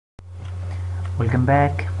Welcome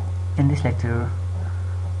back. In this lecture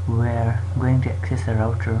we are going to access a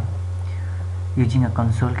router using a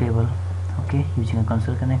console cable, using a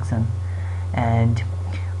console connection, and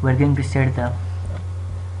we're going to set the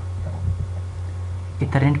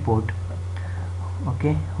Ethernet port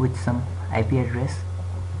with some IP address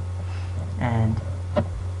and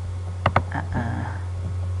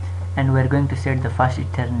we're going to set the fast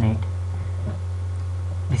Ethernet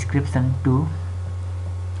description to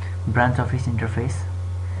branch office interface,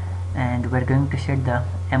 and we're going to set the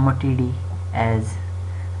MOTD as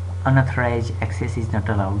unauthorized access is not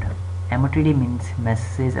allowed. MOTD means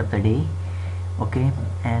message of the day,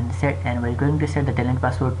 and we're going to set the telnet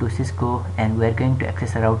password to Cisco, and we're going to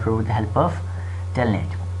access a router with the help of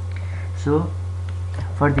telnet. So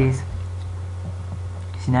for this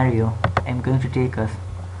scenario I'm going to take a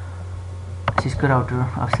Cisco router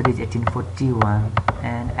of series 1841,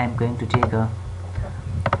 and I'm going to take a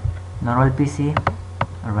normal PC.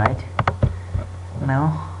 Alright,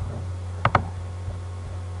 now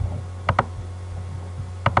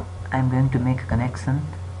I'm going to make a connection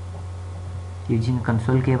using a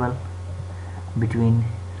console cable between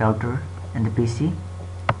router and the PC.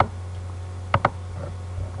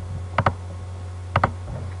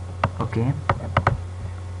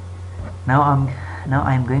 Now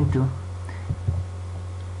I'm going to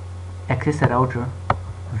access a router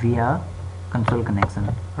via console connection.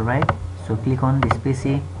 Alright, so click on this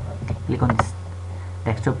PC, click on this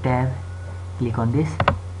desktop tab, click on this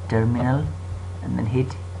terminal, and then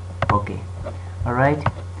hit OK. Alright,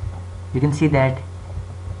 you can see that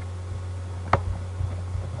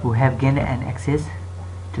we have gained an access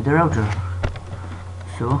to the router.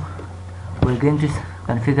 So we're going to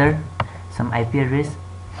configure some IP address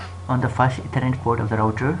on the fast Ethernet port of the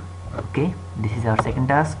router. This is our second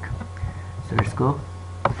task. So let's go.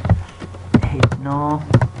 Hit no,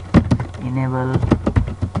 enable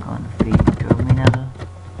config terminal,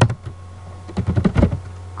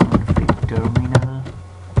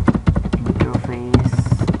 interface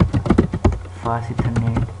fast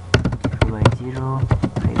Ethernet 0x0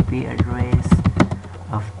 IP address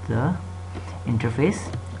of the interface.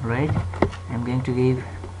 Right, I'm going to give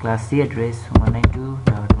class C address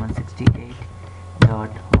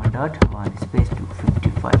 192.168.1.1 space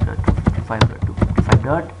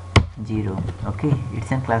 255.255.255.0.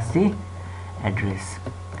 It's in class C address.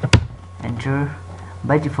 Enter.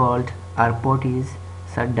 By default our port is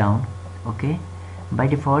shut down. By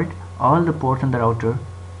default all the ports on the router,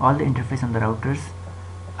 all the interface on the routers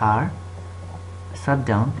are shut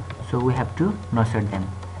down, so we have to no shut them.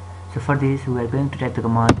 So for this we are going to type the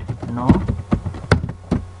command no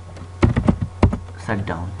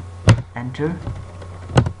shutdown. Enter.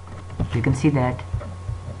 You can see that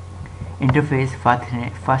interface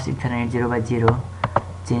fast Ethernet 0x0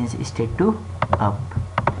 change state to up.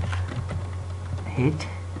 Hit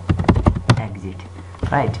exit.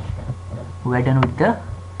 Right, we are done with the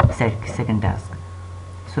second task.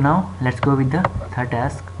 So now let's go with the third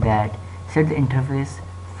task, that set the interface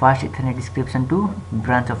fast Ethernet description to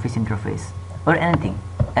branch office interface, or anything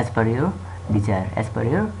as per your desire, as per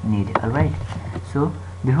your need. Alright, so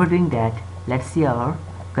before doing that, let's see our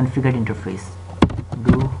configured interface.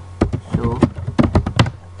 Do so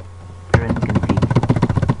run config.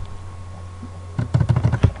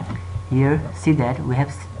 Here see that we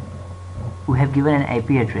have given an IP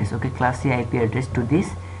address, class C IP address to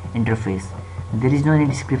this interface. There is no any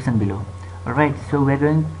description below. Alright, so we're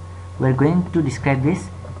going to describe this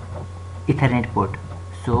Ethernet port.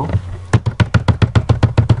 So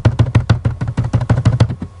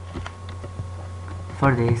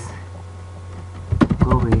for this,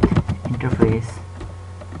 go with interface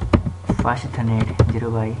fast Ethernet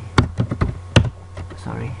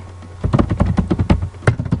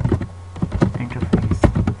interface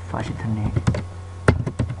fast Ethernet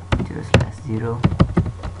 0/0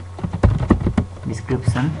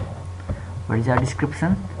 description. What is our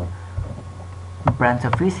description? Branch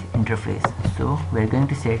office interface. So we are going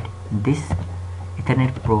to set this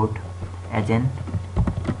Ethernet port as an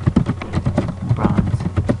branch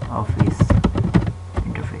office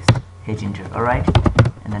interface. Hit enter. Alright,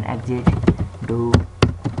 and then exit. Do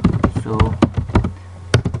so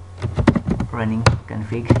running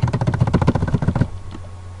config.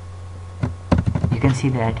 You can see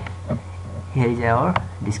that here is our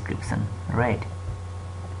description. Right,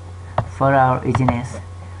 for our easiness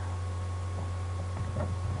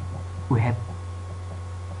we have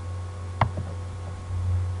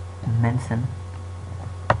mentioned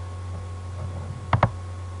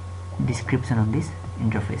description of this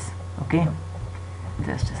interface.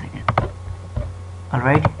 Just a second.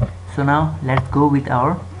 Alright, so now let's go with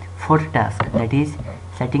our fourth task, that is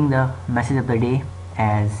setting the message of the day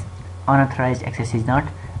as unauthorized access is not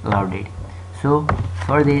allowed. So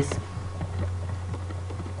for this,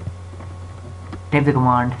 type the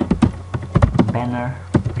command banner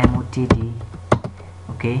MOTD,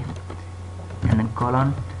 okay, and then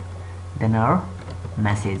colon, then our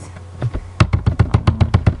message.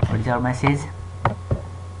 What is our message?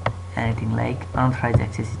 Anything like unauthorized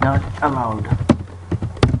access is not allowed.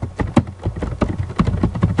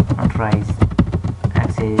 Unauthorized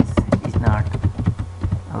access is not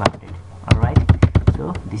allowed. Alright,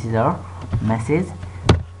 so this is our message,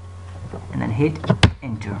 and then hit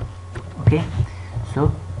enter. Okay,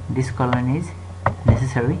 so this colon is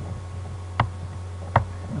necessary.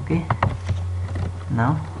 Okay,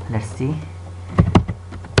 now let's see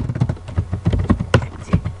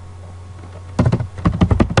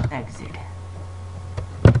exit.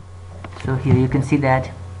 So here you can see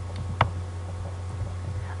that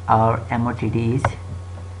our MOTD is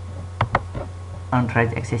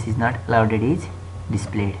unauthorized access is not allowed is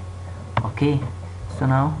displayed. Okay, so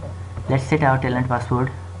now let's set our Telnet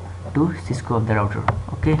password to Cisco of the router.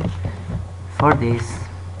 Okay, for this,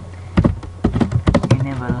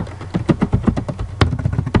 enable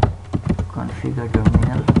configure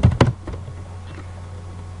terminal.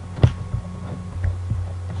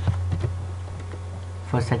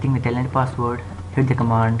 For setting the Telnet password, hit the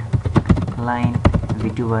command line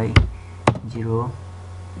v2y 0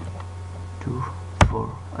 to 4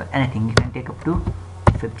 or anything. You can take up to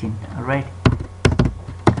 15. Alright,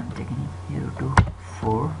 I'm taking 0 to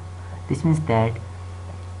 4. This means that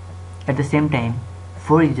at the same time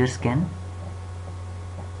 4 users can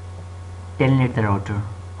telnet the router.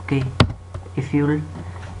 Okay, if you will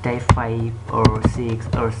type 5 or 6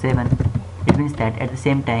 or 7, it means that at the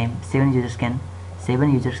same time 7 users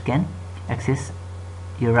can access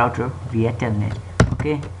your router via telnet.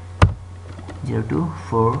 Okay, 0 to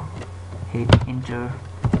 4, hit enter,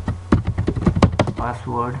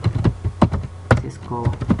 password Cisco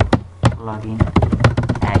login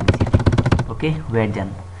exit. Okay, we're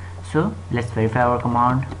done. So let's verify our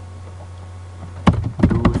command.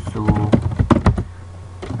 Do so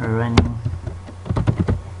running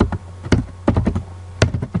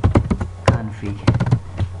config.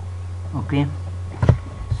 Okay,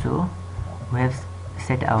 so we have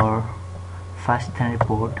set our fast Ethernet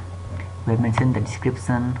port, we have mentioned the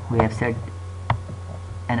description, we have set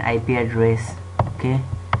an IP address. Okay,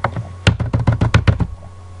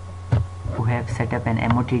 we have set up an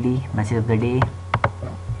MOTD, message of the day.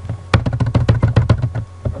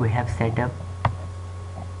 We have set up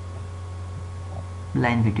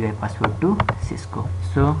line v2y password to Cisco.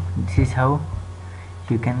 So this is how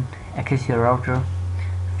you can access your router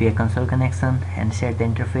via console connection and set the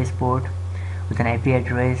interface port with an IP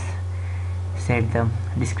address, set the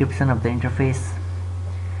description of the interface,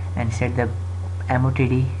 and set the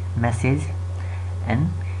MOTD message, and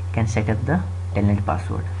can set up the Telnet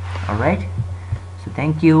password. Alright, so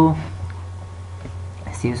thank you,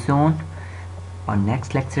 see you soon on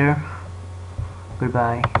next lecture.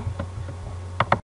 Goodbye.